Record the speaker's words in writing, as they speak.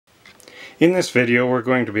In this video we're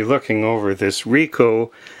going to be looking over this Ricoh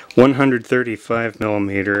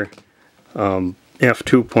 135mm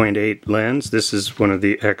f2.8 lens. This is one of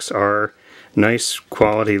the XR nice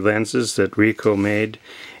quality lenses that Ricoh made.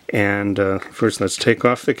 And first let's take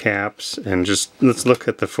off the caps and just let's look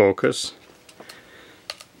at the focus.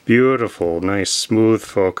 Beautiful, nice smooth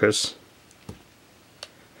focus.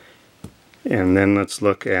 And then let's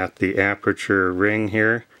look at the aperture ring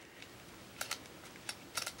here.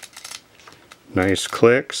 Nice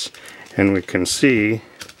clicks, and we can see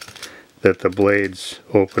that the blades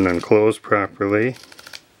open and close properly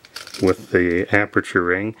with the aperture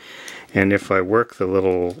ring. And if I work the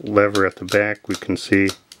little lever at the back, we can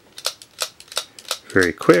see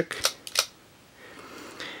very quick.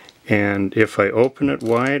 And if I open it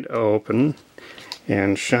wide open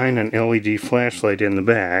and shine an LED flashlight in the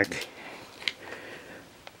back,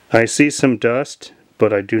 I see some dust,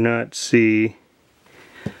 but I do not see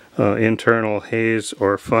internal haze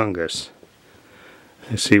or fungus.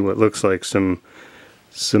 I see what looks like some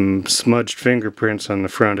smudged fingerprints on the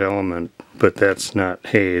front element, but that's not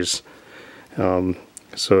haze.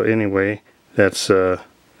 So anyway, that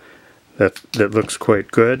looks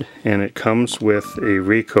quite good, and it comes with a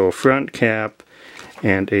Ricoh front cap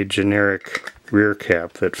and a generic rear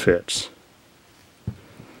cap that fits.